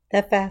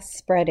The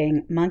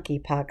fast-spreading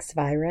monkeypox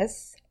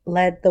virus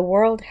led the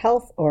World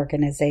Health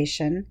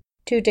Organization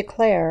to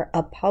declare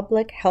a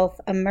public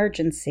health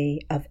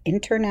emergency of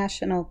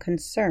international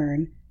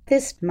concern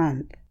this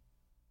month.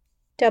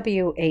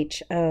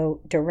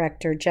 WHO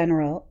Director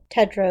General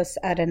Tedros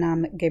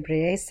Adhanom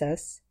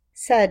Ghebreyesus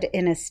said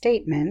in a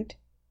statement,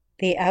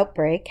 "The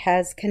outbreak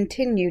has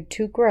continued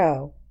to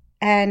grow,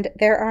 and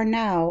there are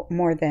now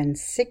more than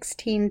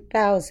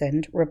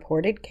 16,000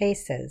 reported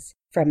cases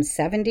from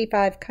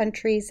 75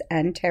 countries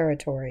and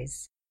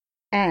territories,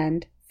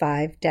 and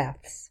 5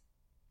 deaths.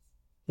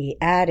 He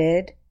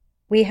added,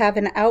 "We have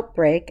an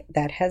outbreak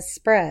that has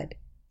spread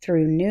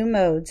through new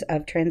modes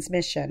of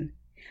transmission,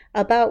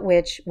 about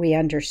which we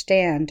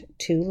understand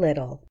too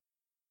little."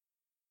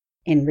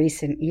 In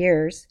recent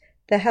years,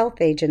 the health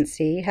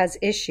agency has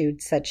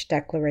issued such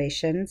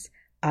declarations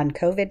on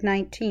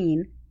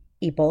COVID-19,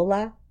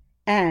 Ebola,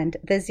 and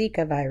the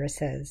Zika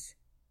viruses.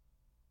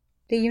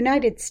 The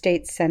United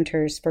States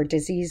Centers for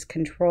Disease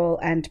Control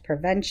and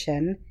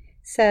Prevention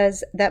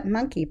says that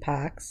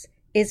monkeypox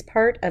is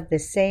part of the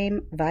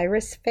same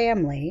virus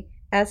family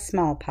as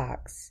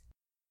smallpox.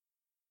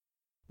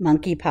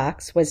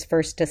 Monkeypox was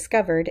first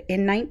discovered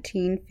in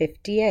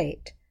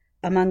 1958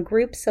 among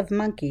groups of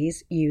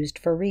monkeys used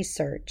for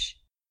research.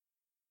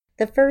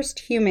 The first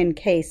human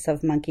case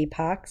of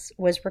monkeypox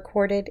was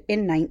recorded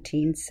in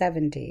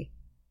 1970.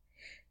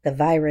 The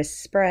virus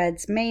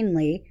spreads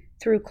mainly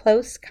through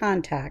close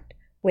contact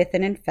with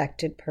an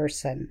infected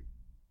person.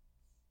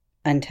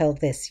 Until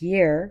this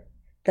year,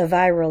 the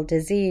viral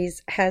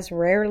disease has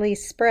rarely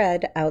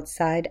spread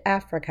outside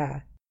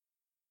Africa.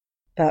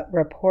 But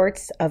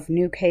reports of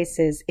new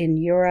cases in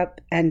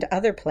Europe and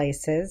other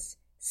places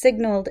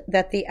signaled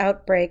that the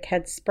outbreak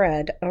had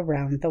spread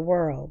around the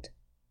world.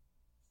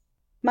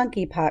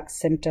 Monkeypox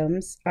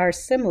symptoms are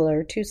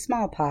similar to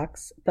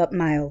smallpox but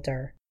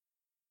milder.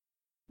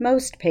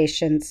 Most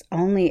patients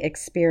only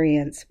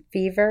experience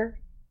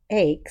fever,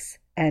 aches,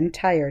 and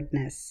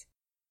tiredness.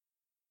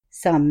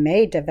 Some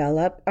may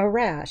develop a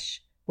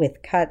rash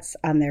with cuts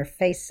on their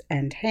face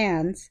and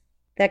hands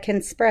that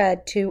can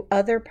spread to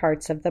other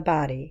parts of the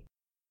body.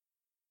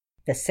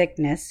 The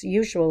sickness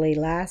usually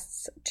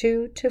lasts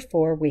 2 to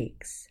 4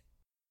 weeks.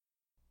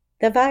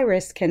 The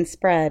virus can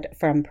spread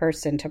from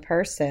person to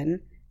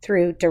person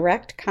through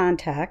direct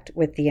contact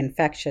with the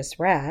infectious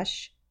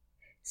rash,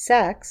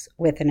 sex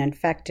with an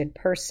infected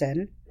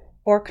person,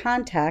 or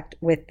contact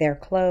with their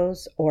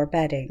clothes or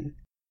bedding.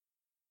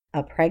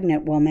 A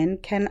pregnant woman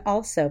can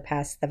also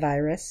pass the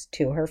virus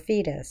to her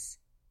fetus.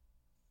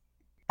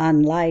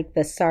 Unlike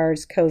the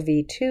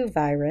SARS-CoV-2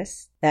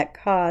 virus that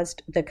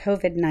caused the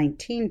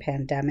COVID-19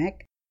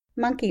 pandemic,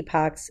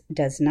 monkeypox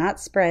does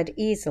not spread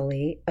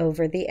easily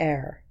over the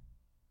air.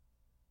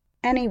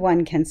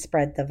 Anyone can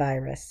spread the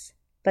virus,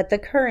 but the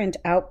current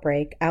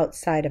outbreak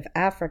outside of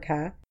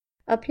Africa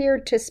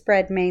appeared to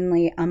spread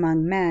mainly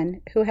among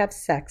men who have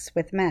sex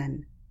with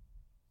men.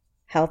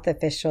 Health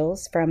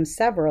officials from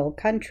several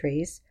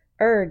countries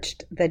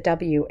urged the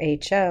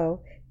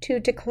WHO to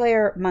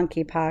declare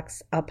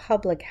monkeypox a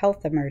public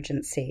health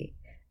emergency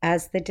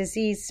as the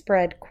disease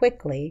spread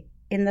quickly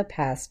in the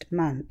past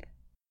month.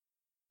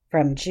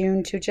 From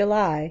June to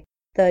July,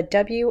 the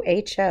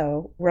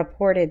WHO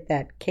reported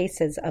that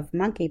cases of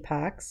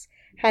monkeypox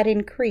had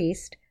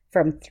increased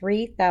from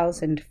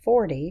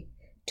 3,040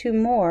 to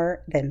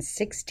more than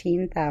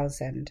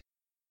 16,000.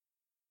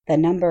 The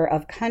number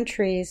of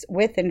countries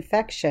with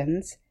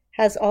infections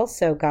has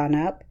also gone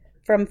up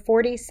from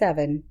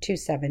 47 to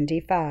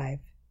 75.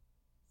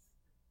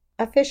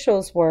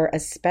 Officials were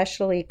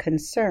especially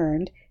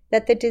concerned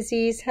that the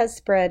disease has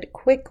spread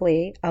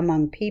quickly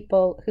among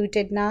people who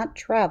did not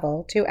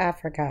travel to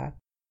Africa,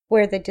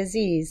 where the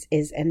disease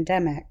is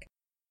endemic.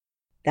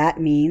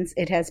 That means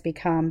it has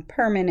become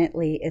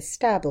permanently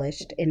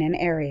established in an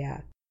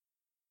area.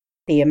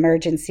 The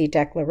emergency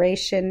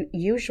declaration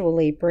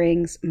usually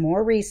brings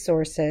more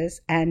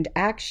resources and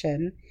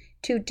action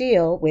to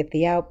deal with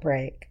the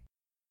outbreak.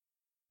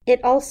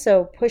 It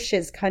also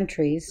pushes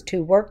countries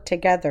to work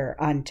together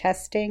on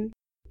testing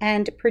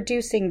and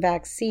producing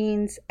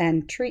vaccines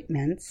and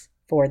treatments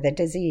for the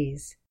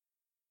disease.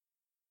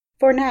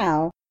 For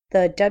now,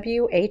 the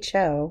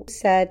WHO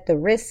said the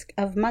risk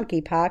of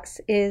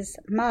monkeypox is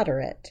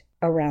moderate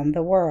around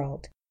the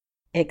world,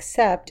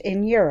 except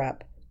in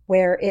Europe,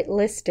 where it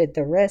listed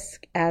the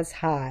risk as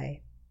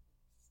high.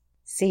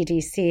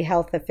 CDC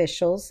health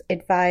officials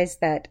advise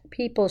that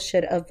people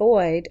should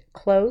avoid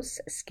close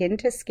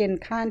skin-to-skin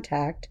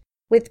contact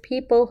with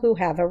people who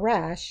have a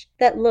rash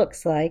that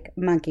looks like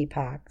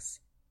monkeypox.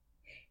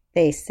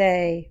 They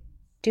say,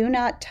 do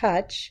not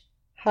touch,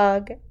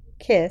 hug,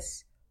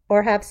 kiss,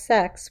 or have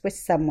sex with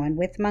someone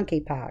with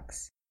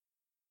monkeypox.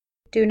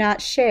 Do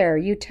not share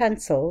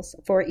utensils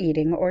for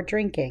eating or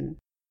drinking.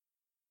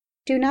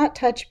 Do not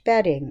touch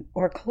bedding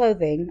or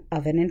clothing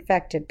of an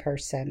infected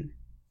person.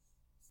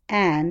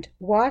 And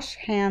wash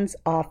hands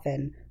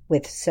often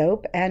with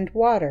soap and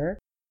water,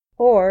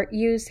 or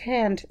use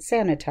hand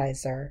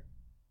sanitizer.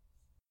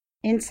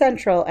 In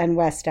Central and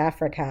West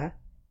Africa,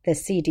 The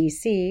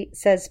CDC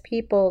says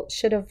people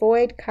should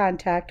avoid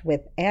contact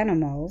with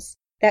animals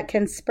that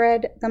can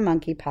spread the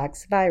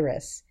monkeypox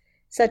virus,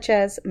 such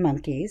as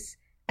monkeys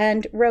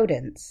and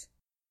rodents.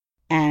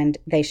 And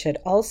they should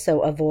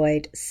also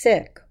avoid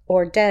sick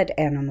or dead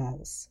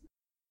animals.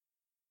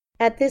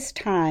 At this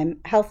time,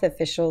 health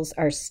officials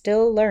are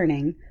still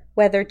learning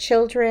whether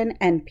children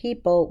and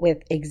people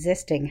with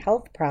existing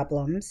health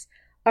problems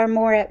are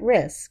more at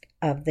risk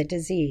of the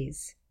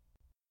disease.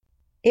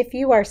 If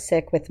you are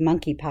sick with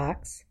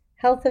monkeypox,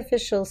 health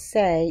officials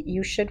say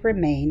you should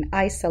remain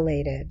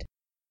isolated.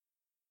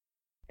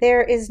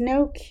 There is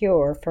no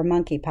cure for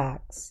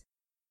monkeypox.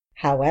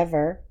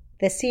 However,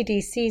 the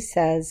CDC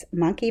says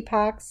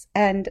monkeypox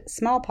and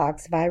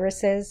smallpox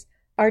viruses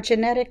are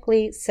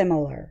genetically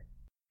similar,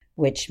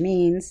 which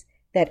means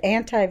that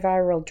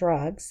antiviral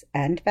drugs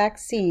and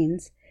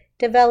vaccines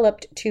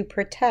developed to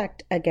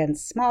protect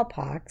against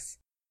smallpox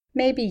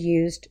may be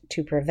used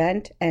to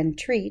prevent and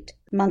treat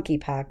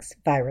monkeypox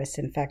virus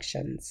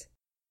infections.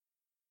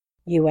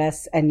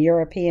 U.S. and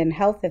European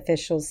health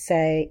officials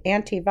say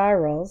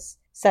antivirals,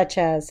 such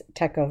as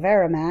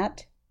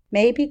tecovirimat,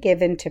 may be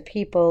given to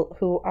people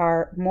who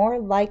are more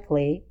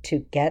likely to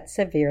get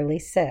severely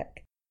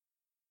sick.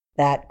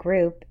 That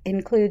group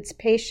includes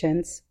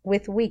patients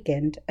with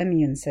weakened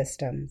immune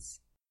systems.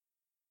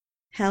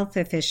 Health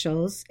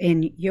officials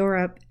in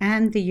Europe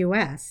and the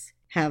U.S.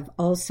 have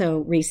also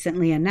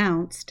recently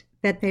announced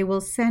that they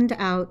will send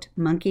out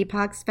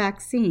monkeypox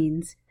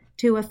vaccines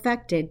to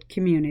affected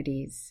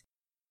communities.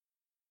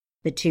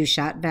 The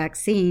 2-shot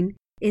vaccine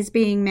is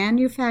being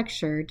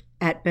manufactured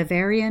at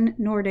Bavarian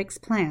Nordic's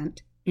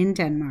plant in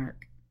Denmark.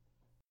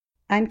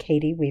 I'm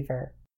Katie Weaver.